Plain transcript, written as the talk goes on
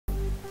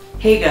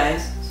Hey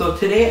guys, so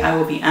today I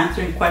will be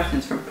answering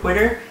questions from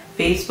Twitter,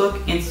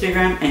 Facebook,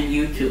 Instagram, and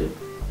YouTube.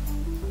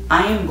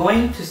 I am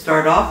going to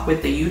start off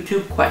with the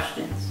YouTube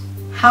questions.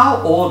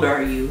 How old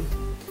are you?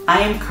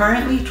 I am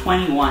currently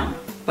 21,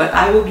 but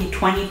I will be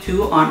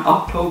 22 on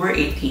October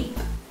 18th.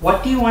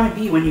 What do you want to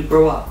be when you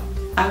grow up?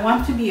 I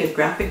want to be a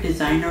graphic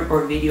designer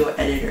or video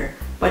editor,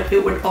 but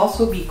it would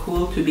also be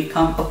cool to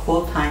become a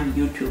full-time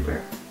YouTuber.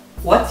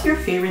 What's your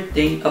favorite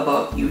thing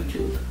about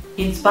YouTube?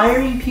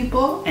 Inspiring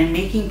people and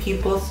making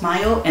people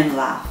smile and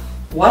laugh.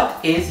 What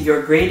is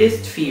your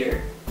greatest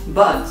fear?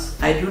 Bugs.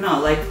 I do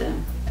not like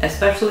them,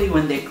 especially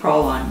when they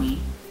crawl on me.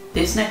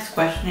 This next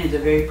question is a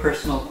very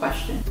personal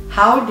question.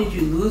 How did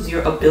you lose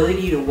your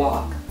ability to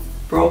walk?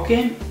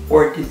 Broken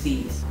or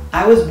disease?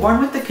 I was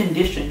born with a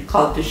condition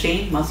called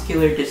Duchenne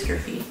muscular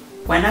dystrophy.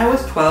 When I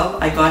was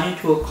 12, I got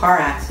into a car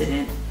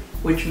accident,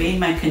 which made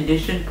my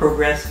condition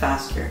progress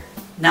faster.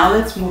 Now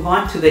let's move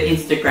on to the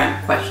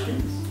Instagram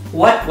questions.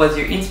 What was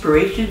your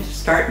inspiration to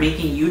start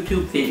making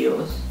YouTube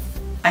videos?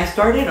 I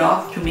started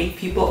off to make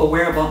people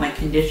aware about my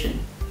condition.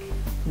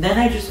 Then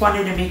I just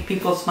wanted to make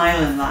people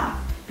smile and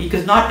laugh,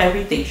 because not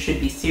everything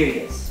should be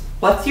serious.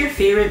 What's your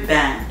favorite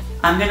band?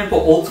 I'm gonna go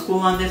old school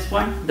on this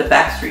one, the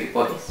Backstreet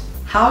Boys.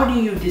 How do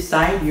you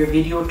decide your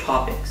video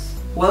topics?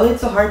 Well,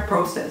 it's a hard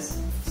process.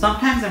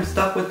 Sometimes I'm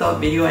stuck without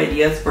video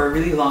ideas for a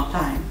really long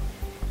time,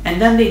 and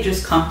then they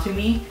just come to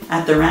me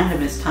at the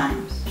randomest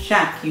times.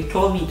 Shak, you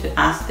told me to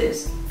ask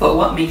this, but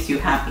what makes you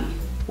happy?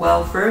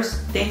 Well,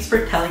 first, thanks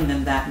for telling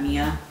them that,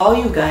 Mia. All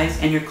you guys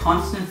and your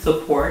constant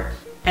support,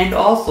 and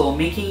also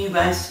making you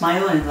guys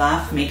smile and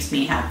laugh makes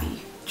me happy.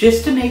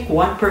 Just to make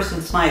one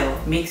person smile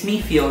makes me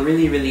feel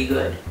really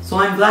good. So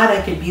I'm glad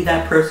I could be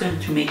that person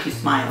to make you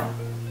smile.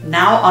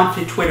 Now on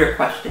to Twitter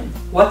questions.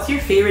 What's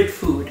your favorite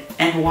food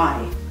and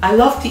why? I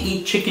love to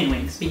eat chicken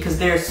wings because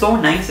they're so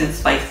nice and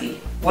spicy.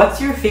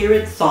 What's your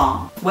favorite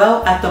song?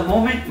 Well, at the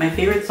moment, my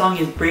favorite song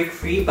is Break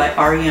Free by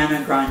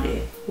Ariana Grande.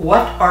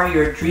 What are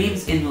your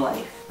dreams in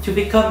life? To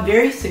become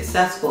very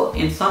successful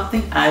in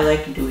something I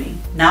like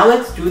doing. Now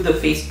let's do the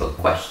Facebook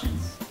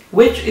questions.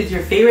 Which is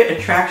your favorite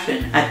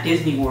attraction at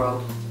Disney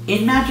World?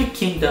 In Magic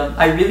Kingdom,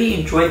 I really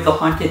enjoyed the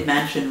Haunted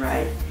Mansion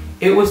ride.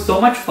 It was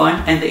so much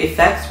fun and the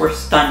effects were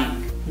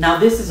stunning. Now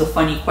this is a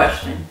funny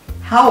question.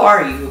 How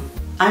are you?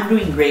 I'm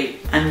doing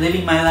great. I'm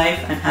living my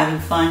life. I'm having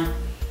fun.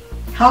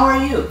 How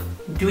are you?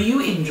 Do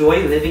you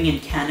enjoy living in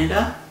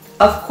Canada?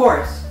 Of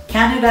course.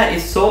 Canada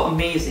is so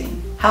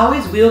amazing. How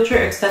is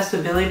wheelchair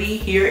accessibility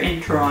here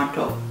in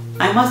Toronto?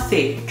 I must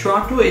say,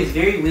 Toronto is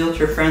very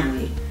wheelchair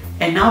friendly,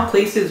 and now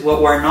places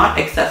what were not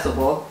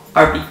accessible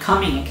are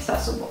becoming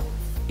accessible.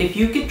 If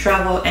you could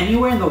travel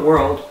anywhere in the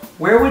world,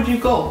 where would you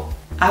go?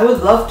 I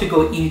would love to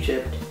go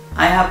Egypt.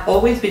 I have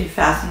always been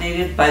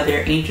fascinated by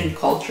their ancient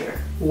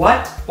culture.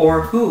 What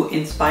or who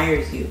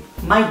inspires you?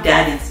 My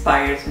dad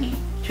inspires me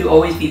to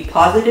always be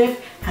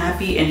positive,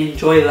 happy, and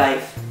enjoy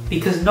life,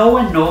 because no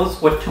one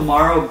knows what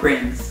tomorrow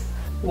brings.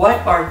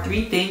 What are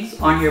 3 things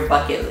on your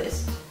bucket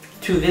list?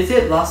 To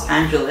visit Los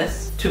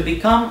Angeles, to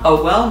become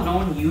a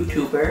well-known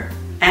YouTuber,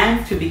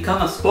 and to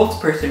become a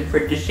spokesperson for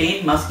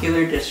Duchenne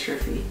muscular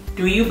dystrophy.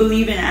 Do you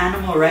believe in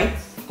animal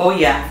rights? Oh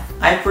yeah,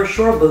 I for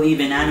sure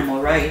believe in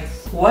animal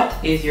rights. What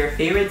is your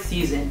favorite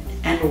season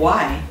and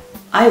why?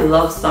 I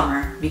love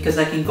summer because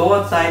I can go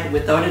outside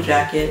without a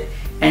jacket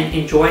and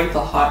enjoy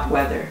the hot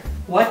weather.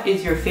 What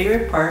is your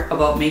favorite part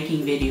about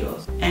making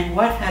videos? And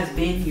what has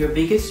been your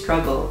biggest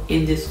struggle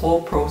in this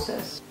whole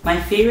process?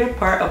 My favorite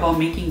part about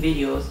making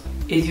videos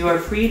is you are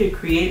free to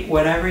create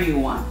whatever you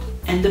want.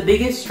 And the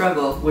biggest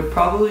struggle would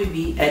probably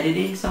be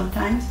editing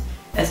sometimes,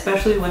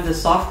 especially when the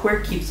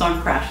software keeps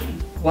on crashing.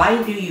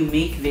 Why do you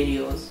make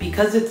videos?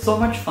 Because it's so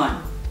much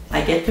fun.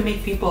 I get to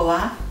make people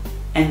laugh,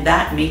 and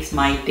that makes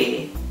my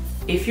day.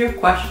 If your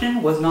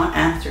question was not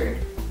answered,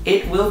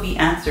 it will be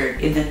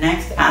answered in the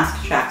next Ask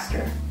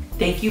Shakster.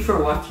 Thank you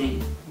for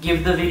watching.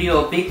 Give the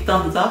video a big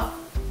thumbs up,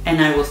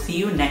 and I will see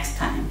you next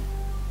time.